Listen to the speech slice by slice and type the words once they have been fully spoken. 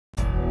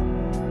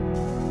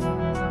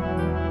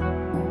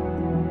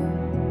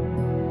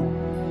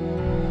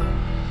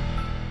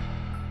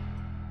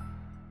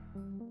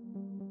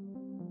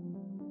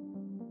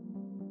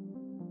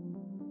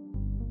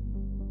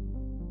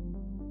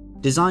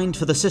Designed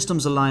for the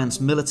Systems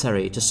Alliance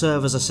military to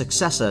serve as a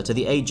successor to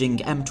the aging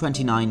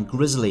M29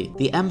 Grizzly,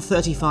 the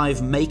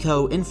M35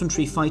 Mako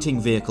Infantry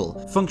Fighting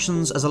Vehicle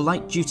functions as a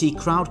light-duty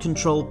crowd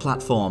control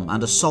platform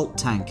and assault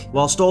tank,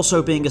 whilst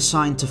also being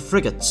assigned to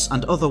frigates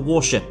and other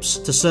warships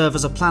to serve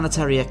as a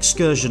planetary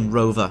excursion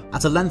rover.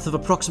 At a length of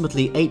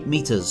approximately 8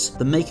 meters,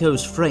 the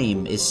Mako's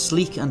frame is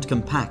sleek and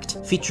compact,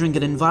 featuring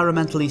an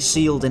environmentally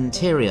sealed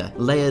interior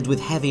layered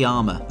with heavy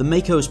armor. The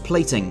Mako's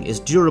plating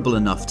is durable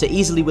enough to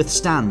easily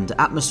withstand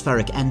atmospheric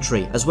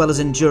entry, as well as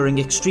enduring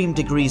extreme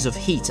degrees of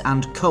heat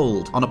and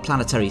cold on a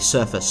planetary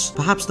surface.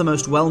 Perhaps the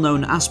most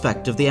well-known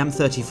aspect of the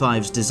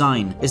M35's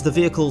design is the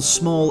vehicle's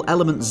small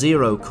Element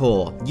Zero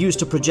core, used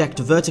to project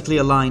vertically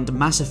aligned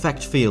mass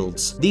effect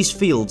fields. These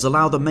fields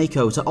allow the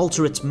Mako to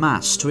alter its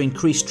mass to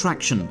increase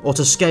traction, or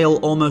to scale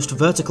almost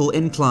vertical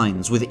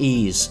inclines with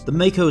ease. The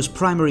Mako's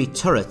primary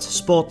turret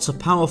sports a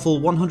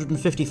powerful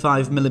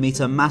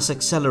 155mm mass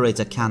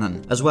accelerator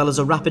cannon, as well as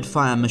a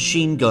rapid-fire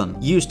machine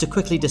gun used to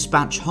quickly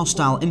dispatch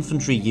hostile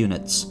infantry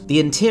units. The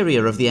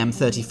interior of the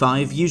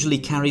M35 usually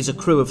carries a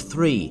crew of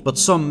 3, but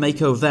some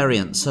Mako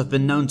variants have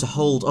been known to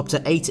hold up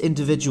to 8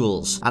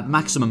 individuals at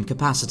maximum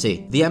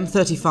capacity. The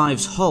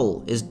M35's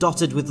hull is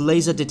dotted with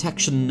laser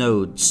detection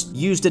nodes,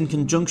 used in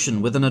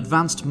conjunction with an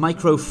advanced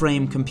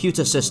microframe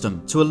computer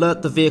system to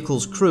alert the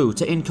vehicle's crew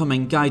to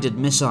incoming guided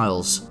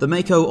missiles. The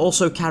Mako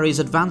also carries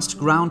advanced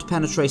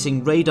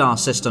ground-penetrating radar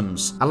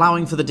systems,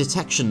 allowing for the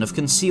detection of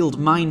concealed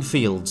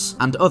minefields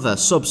and other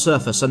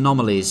subsurface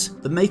anomalies.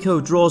 The Mako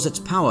draws its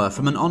power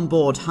from an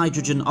onboard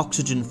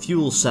hydrogen-oxygen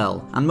fuel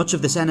cell, and much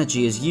of this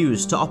energy is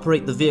used to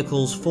operate the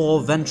vehicle's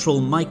 4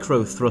 ventral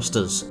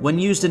micro-thrusters. When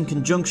used in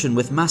conjunction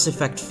with mass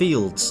effect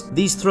fields,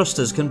 these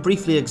thrusters can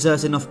briefly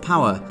exert enough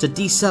power to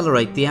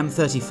decelerate the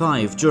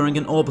M35 during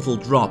an orbital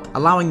drop,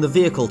 allowing the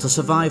vehicle to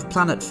survive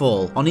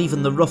planetfall on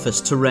even the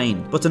roughest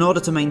terrain. But in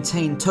order to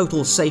maintain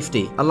total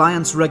safety,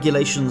 Alliance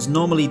regulations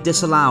normally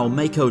disallow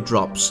Mako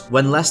drops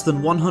when less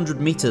than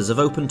 100 meters of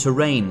open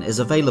terrain is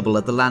available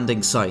at the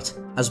landing site.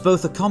 As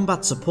both a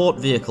combat support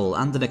vehicle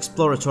and an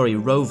exploratory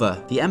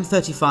rover, the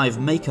M35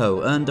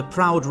 Mako earned a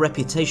proud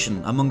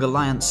reputation among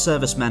Alliance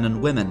servicemen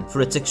and women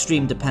for its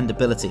extreme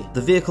dependability.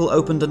 The vehicle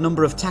opened a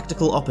number of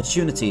tactical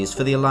opportunities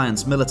for the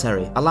Alliance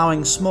military,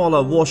 allowing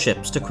smaller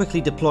warships to quickly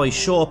deploy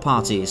shore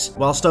parties,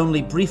 whilst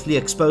only briefly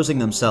exposing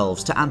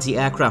themselves to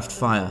anti-aircraft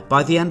fire.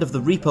 By the end of the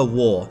Reaper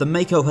War, the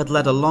Mako had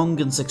led a long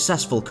and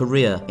successful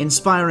career,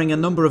 inspiring a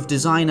number of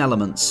design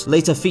elements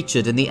later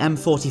featured in the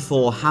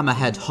M44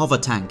 Hammerhead hover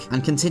tank,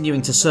 and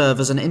continuing to serve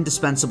as an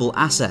indispensable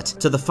asset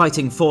to the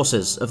fighting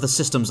forces of the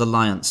Systems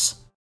Alliance.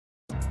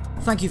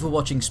 Thank you for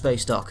watching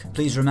Spacedock.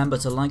 Please remember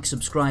to like,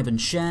 subscribe and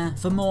share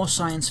for more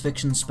science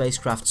fiction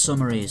spacecraft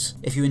summaries.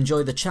 If you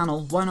enjoy the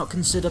channel, why not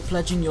consider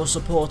pledging your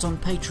support on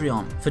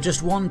Patreon? For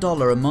just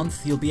 $1 a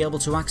month, you'll be able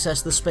to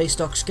access the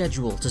Spacedock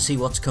schedule to see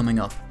what's coming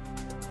up.